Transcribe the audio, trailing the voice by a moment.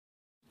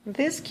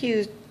This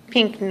cute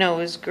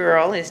pink-nosed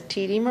girl is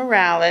Titi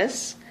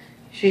Morales.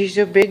 She's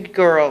a big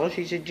girl.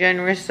 She's a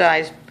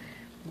generous-sized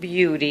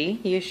beauty.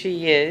 Yes,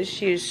 she is.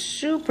 She is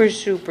super,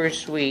 super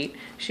sweet.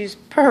 She's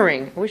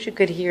purring. I wish you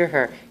could hear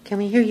her. Can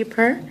we hear you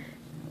purr?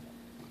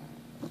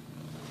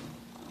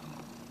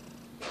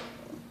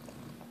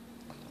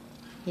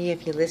 Yeah,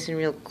 if you listen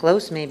real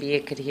close, maybe you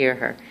could hear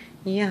her.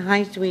 Yeah,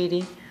 hi,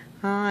 sweetie.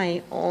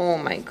 Hi. Oh,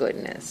 my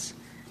goodness.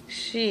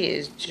 She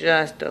is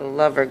just a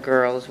lover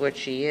girl is what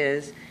she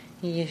is.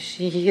 Yes,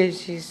 she is.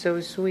 She's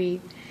so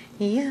sweet.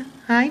 Yeah,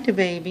 hi to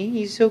baby.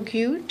 He's so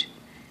cute.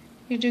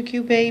 You're a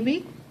cute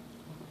baby.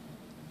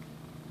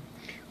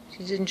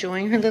 She's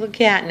enjoying her little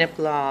catnip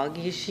log.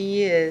 Yes,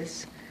 she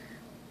is.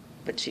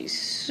 But she's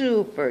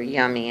super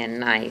yummy and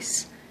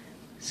nice.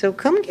 So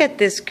come get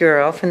this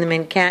girl from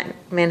the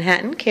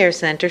Manhattan Care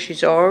Center.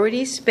 She's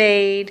already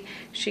spayed.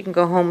 She can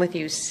go home with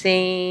you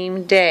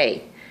same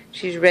day.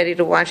 She's ready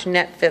to watch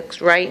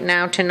Netflix right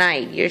now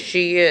tonight. Yes,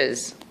 she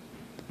is.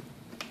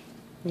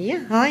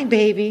 Yeah, hi,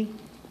 baby.